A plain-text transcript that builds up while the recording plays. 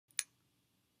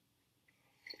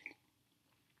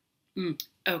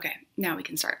Okay, now we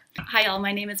can start. Hi all,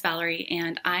 my name is Valerie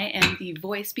and I am the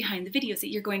voice behind the videos that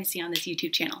you're going to see on this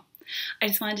YouTube channel. I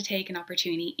just wanted to take an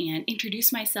opportunity and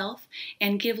introduce myself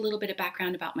and give a little bit of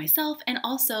background about myself and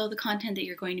also the content that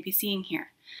you're going to be seeing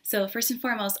here. So first and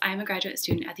foremost, I'm a graduate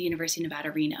student at the University of Nevada,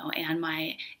 Reno, and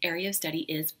my area of study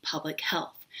is public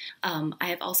health. I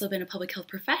have also been a public health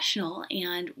professional,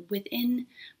 and within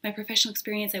my professional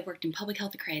experience, I've worked in public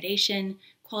health accreditation,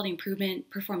 quality improvement,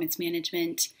 performance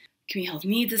management, community health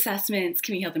needs assessments,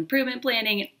 community health improvement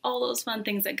planning, and all those fun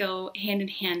things that go hand in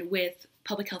hand with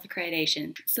public health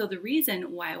accreditation. So the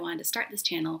reason why I wanted to start this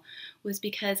channel was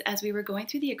because as we were going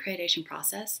through the accreditation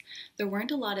process, there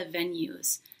weren't a lot of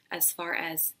venues as far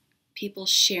as people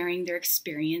sharing their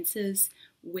experiences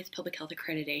with public health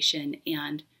accreditation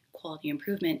and quality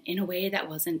improvement in a way that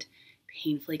wasn't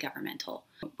painfully governmental.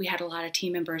 We had a lot of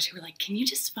team members who were like, can you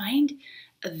just find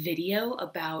a video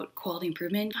about quality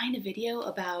improvement, find a video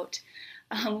about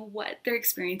what their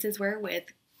experiences were with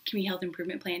community health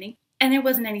improvement planning. And there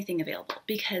wasn't anything available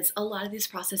because a lot of these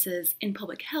processes in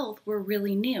public health were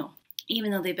really new,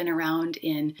 even though they've been around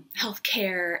in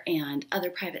healthcare and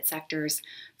other private sectors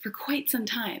for quite some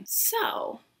time.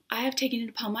 So I have taken it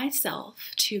upon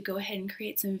myself to go ahead and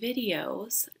create some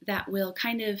videos that will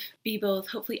kind of be both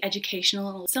hopefully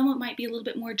educational. Some might be a little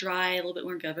bit more dry, a little bit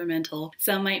more governmental.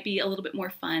 Some might be a little bit more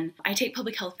fun. I take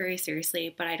public health very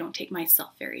seriously, but I don't take myself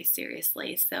very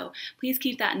seriously. So please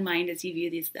keep that in mind as you view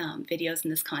these videos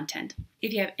and this content.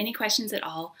 If you have any questions at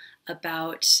all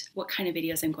about what kind of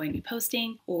videos I'm going to be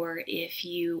posting, or if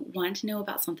you want to know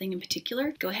about something in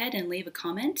particular, go ahead and leave a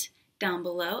comment down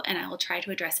below and I will try to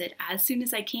address it as soon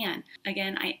as I can.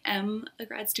 Again, I am a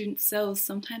grad student, so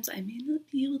sometimes I may not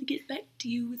be able to get back to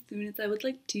you as soon as I would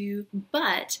like to,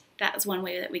 but that is one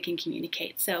way that we can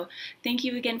communicate. So thank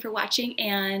you again for watching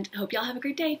and hope y'all have a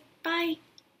great day. Bye!